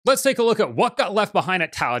Let's take a look at what got left behind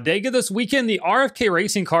at Talladega this weekend. The RFK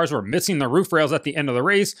racing cars were missing the roof rails at the end of the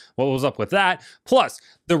race. What was up with that? Plus,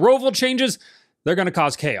 the Roval changes, they're going to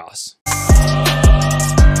cause chaos.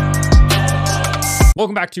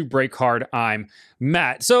 Welcome back to Break Hard. I'm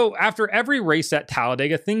Matt. So after every race at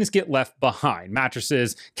Talladega, things get left behind.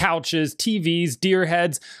 Mattresses, couches, TVs, deer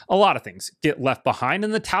heads, a lot of things get left behind.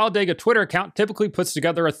 And the Talladega Twitter account typically puts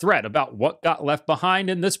together a thread about what got left behind.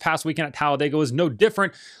 And this past weekend at Talladega was no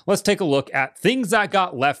different. Let's take a look at things that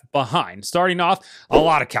got left behind. Starting off, a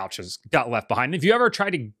lot of couches got left behind. If you ever try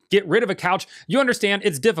to get rid of a couch, you understand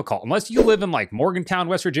it's difficult. Unless you live in like Morgantown,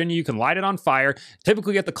 West Virginia, you can light it on fire.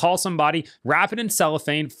 Typically you have to call somebody, wrap it in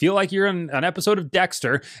cellophane, feel like you're in an episode of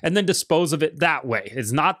Dexter, and then dispose of it that way.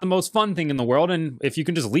 It's not the most fun thing in the world, and if you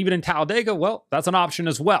can just leave it in Talladega, well, that's an option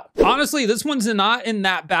as well. Honestly, this one's not in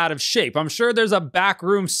that bad of shape. I'm sure there's a back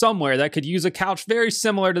room somewhere that could use a couch very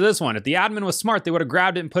similar to this one. If the admin was smart, they would have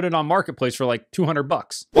grabbed it and put it on Marketplace for like 200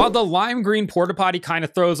 bucks. While the lime green porta potty kind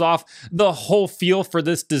of throws off the whole feel for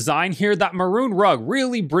this design here, that maroon rug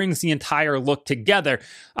really brings the entire look together.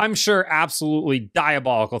 I'm sure absolutely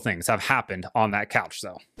diabolical things have happened on that couch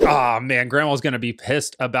though. Oh man, Grandma's gonna be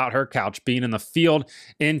pissed about her couch being in the field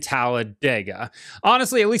in Talladega.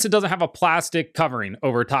 Honestly, at least it doesn't have a plastic covering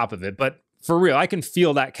over top of it, but for real, I can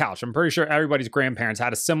feel that couch. I'm pretty sure everybody's grandparents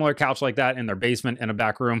had a similar couch like that in their basement in a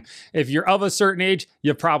back room. If you're of a certain age,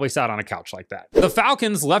 you've probably sat on a couch like that. The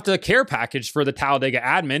Falcons left a care package for the Talladega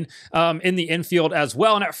admin in the infield as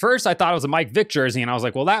well. And at first I thought it was a Mike Vick jersey. And I was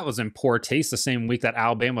like, well, that was in poor taste the same week that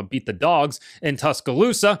Alabama beat the Dogs in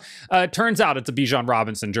Tuscaloosa. It turns out it's a Bijan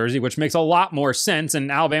Robinson jersey, which makes a lot more sense.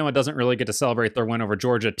 And Alabama doesn't really get to celebrate their win over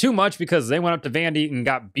Georgia too much because they went up to Vandy and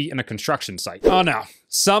got beat in a construction site. Oh no.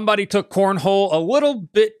 Somebody took cornhole a little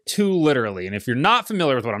bit too literally. And if you're not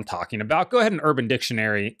familiar with what I'm talking about, go ahead and Urban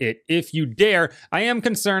Dictionary it if you dare. I am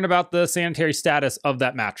concerned about the sanitary status of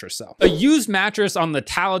that mattress though. A used mattress on the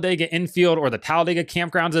Talladega infield or the Talladega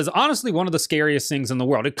campgrounds is honestly one of the scariest things in the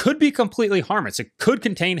world. It could be completely harmless. It could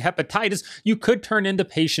contain hepatitis. You could turn into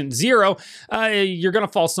patient zero. You're gonna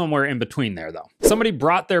fall somewhere in between there though. Somebody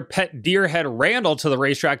brought their pet deer head Randall to the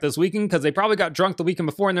racetrack this weekend because they probably got drunk the weekend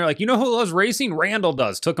before and they're like, you know who loves racing? Randall does.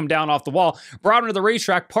 Took him down off the wall, brought him to the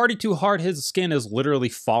racetrack, party too hard, his skin is literally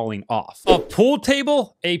falling off. A pool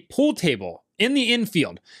table in the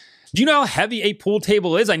infield. Do you know how heavy a pool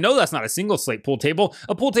table is? I know that's not a single slate pool table.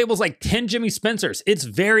 A pool table is like 10 Jimmy Spencers. It's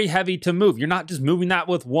very heavy to move. You're not just moving that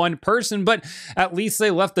with one person, but at least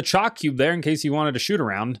they left the chalk cube there in case you wanted to shoot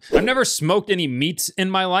around. I've never smoked any meats in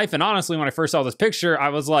my life, and honestly, when I first saw this picture, I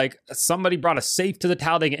was like, somebody brought a safe to the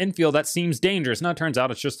Talladega infield. That seems dangerous. Now it turns out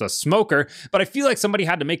it's just a smoker, but I feel like somebody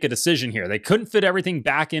had to make a decision here. They couldn't fit everything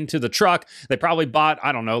back into the truck. They probably bought,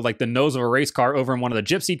 I don't know, like the nose of a race car over in one of the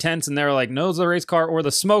gypsy tents, and they were like, nose of the race car or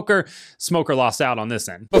the smoker. Smoker lost out on this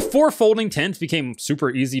end. Before folding tents became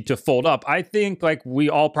super easy to fold up, I think like we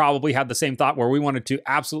all probably had the same thought where we wanted to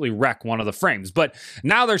absolutely wreck one of the frames. But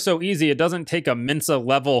now they're so easy, it doesn't take a Mensa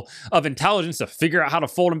level of intelligence to figure out how to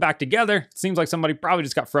fold them back together. It seems like somebody probably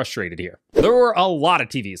just got frustrated here. There were a lot of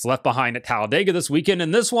TVs left behind at Talladega this weekend,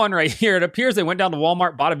 and this one right here, it appears they went down to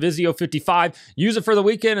Walmart, bought a Vizio 55, used it for the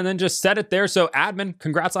weekend, and then just set it there. So admin,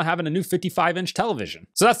 congrats on having a new 55-inch television.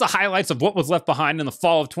 So that's the highlights of what was left behind in the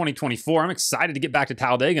fall of 2024. I'm excited to get back to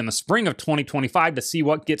Talladega in the spring of 2025 to see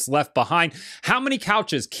what gets left behind. How many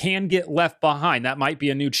couches can get left behind? That might be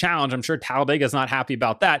a new challenge. I'm sure Talladega is not happy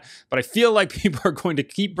about that, but I feel like people are going to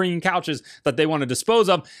keep bringing couches that they want to dispose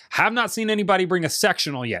of. Have not seen anybody bring a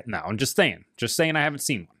sectional yet. No, I'm just saying I haven't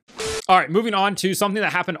seen one. All right, moving on to something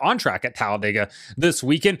that happened on track at Talladega this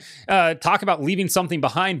weekend. Talk about leaving something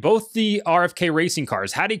behind. Both the RFK racing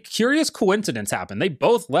cars had a curious coincidence happen. They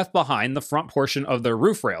both left behind the front portion of their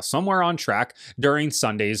roof rail somewhere on track during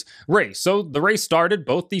Sunday's race. So the race started,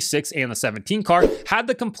 both the 6 and the 17 car had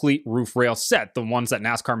the complete roof rail set, the ones that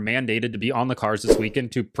NASCAR mandated to be on the cars this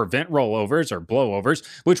weekend to prevent rollovers or blowovers,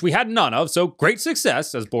 which we had none of. So great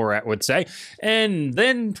success, as Borat would say. And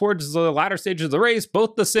then towards the latter stages of the race,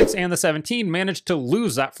 both the 6 and the 17 managed to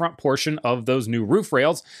lose that front portion of those new roof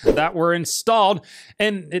rails that were installed,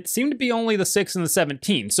 and it seemed to be only the 6 and the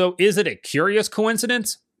 17. So is it a curious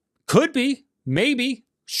coincidence? Could be, maybe.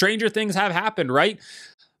 Stranger things have happened, right?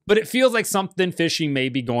 But it feels like something fishy may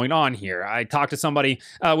be going on here. I talked to somebody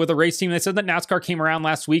with a race team. They said that NASCAR came around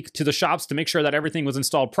last week to the shops to make sure that everything was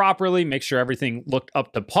installed properly, make sure everything looked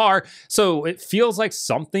up to par. So it feels like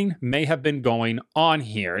something may have been going on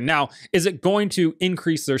here. Now, is it going to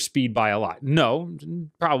increase their speed by a lot? No,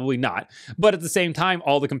 probably not. But at the same time,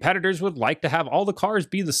 all the competitors would like to have all the cars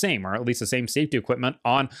be the same, or at least the same safety equipment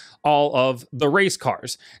on all of the race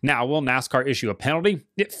cars. Now, will NASCAR issue a penalty?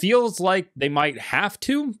 It feels like they might have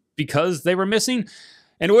to, because they were missing.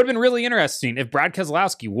 And it would have been really interesting if Brad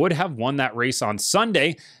Keselowski would have won that race on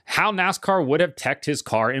Sunday, how NASCAR would have teched his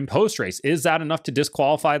car in post-race. Is that enough to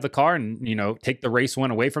disqualify the car and, take the race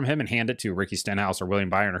win away from him and hand it to Ricky Stenhouse or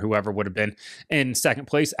William Byron or whoever would have been in second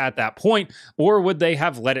place at that point? Or would they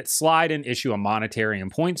have let it slide and issue a monetary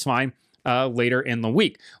and points fine later in the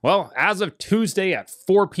week? Well, as of Tuesday at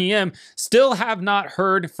 4 p.m., still have not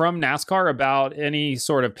heard from NASCAR about any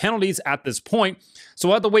sort of penalties at this point. So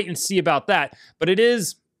we'll have to wait and see about that. But it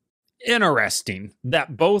is interesting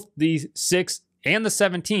that both the 6 and the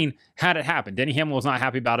 17 had it happen. Denny Hamlin was not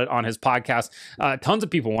happy about it on his podcast. Tons of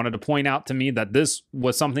people wanted to point out to me that this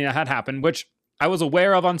was something that had happened, which I was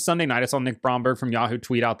aware of on Sunday night. I saw Nick Bromberg from Yahoo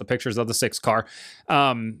tweet out the pictures of the 6 car.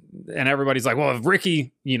 And everybody's like, well, if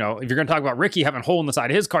Ricky, if you're going to talk about Ricky having a hole in the side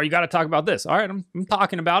of his car, you got to talk about this. All right, I'm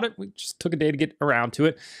talking about it. We just took a day to get around to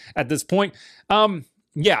it at this point.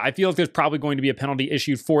 Yeah, I feel like there's probably going to be a penalty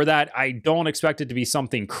issued for that. I don't expect it to be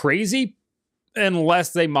something crazy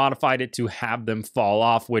unless they modified it to have them fall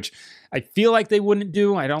off, which I feel like they wouldn't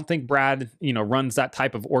do. I don't think Brad, runs that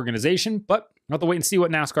type of organization, but we'll have to wait and see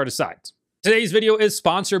what NASCAR decides. Today's video is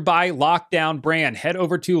sponsored by Lockdown Brand. Head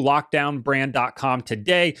over to lockdownbrand.com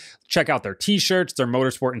today. Check out their t-shirts, their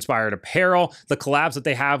motorsport-inspired apparel, the collabs that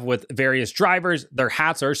they have with various drivers. Their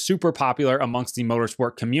hats are super popular amongst the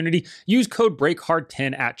motorsport community. Use code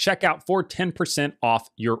BRAKEHARD10 at checkout for 10% off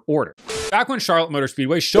your order. Back when Charlotte Motor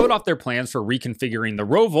Speedway showed off their plans for reconfiguring the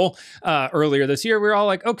Roval earlier this year, we were all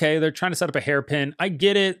like, okay, they're trying to set up a hairpin. I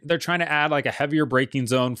get it. They're trying to add like a heavier braking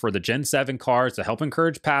zone for the Gen 7 cars to help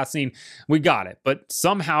encourage passing. We got it. But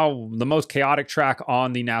somehow the most chaotic track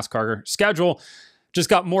on the NASCAR schedule just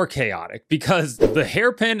got more chaotic, because the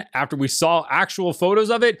hairpin, after we saw actual photos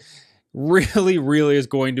of it, really is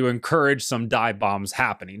going to encourage some dive bombs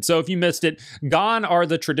happening. So if you missed it, gone are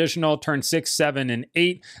the traditional turn 6, 7, and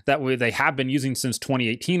 8 that they have been using since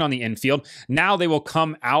 2018 on the infield. Now they will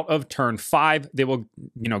come out of turn 5. They will,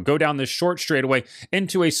 go down this short straightaway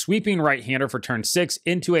into a sweeping right-hander for turn 6,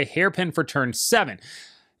 into a hairpin for turn 7.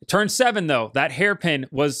 Turn 7, though, that hairpin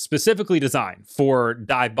was specifically designed for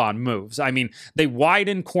dive bomb moves. I mean, they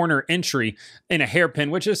widen corner entry in a hairpin,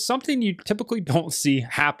 which is something you typically don't see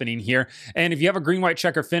happening here. And if you have a green-white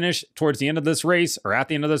checker finish towards the end of this race or at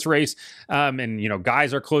the end of this race, and,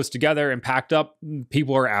 guys are close together and packed up,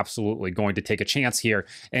 people are absolutely going to take a chance here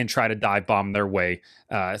and try to dive bomb their way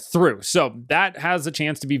through. So that has a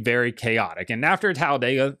chance to be very chaotic. And after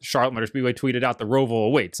Talladega, Charlotte Motor Speedway tweeted out the Roval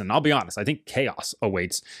awaits. And I'll be honest, I think chaos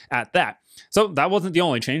awaits at that. So that wasn't the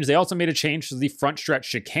only change. They also made a change to the front stretch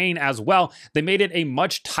chicane as well. They made it a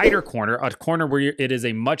much tighter corner, a corner where it is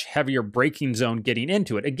a much heavier braking zone getting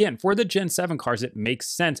into it. Again, for the Gen 7 cars, it makes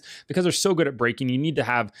sense because they're so good at braking. You need to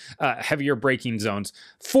have heavier braking zones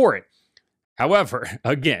for it. However,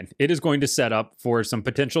 again, it is going to set up for some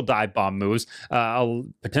potential dive bomb moves,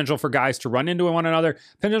 potential for guys to run into one another,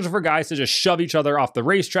 potential for guys to just shove each other off the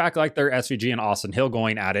racetrack like their SVG and Austin Hill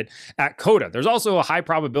going at it at COTA. There's also a high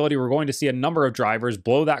probability we're going to see a number of drivers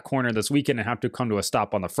blow that corner this weekend and have to come to a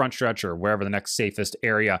stop on the front stretch or wherever the next safest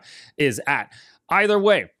area is at. Either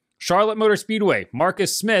way, Charlotte Motor Speedway,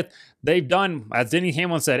 Marcus Smith, they've done, as Denny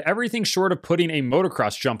Hamlin said, everything short of putting a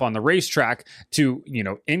motocross jump on the racetrack to,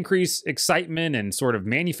 increase excitement and sort of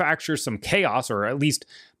manufacture some chaos, or at least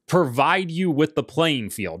provide you with the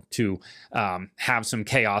playing field to have some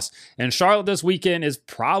chaos. And Charlotte this weekend is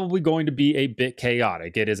probably going to be a bit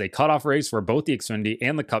chaotic. It is a cutoff race for both the Xfinity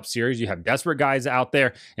and the Cup Series. You have desperate guys out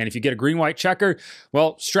there. And if you get a green-white checker,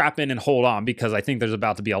 well, strap in and hold on, because I think there's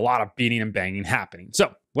about to be a lot of beating and banging happening.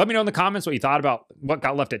 So let me know in the comments what you thought about what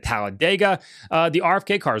got left at Talladega, the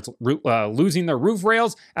RFK cars losing their roof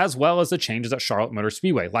rails, as well as the changes at Charlotte Motor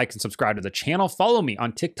Speedway. Like and subscribe to the channel. Follow me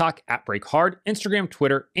on TikTok at BrakeHard, Instagram,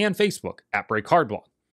 Twitter, and Facebook at BrakeHardBlog.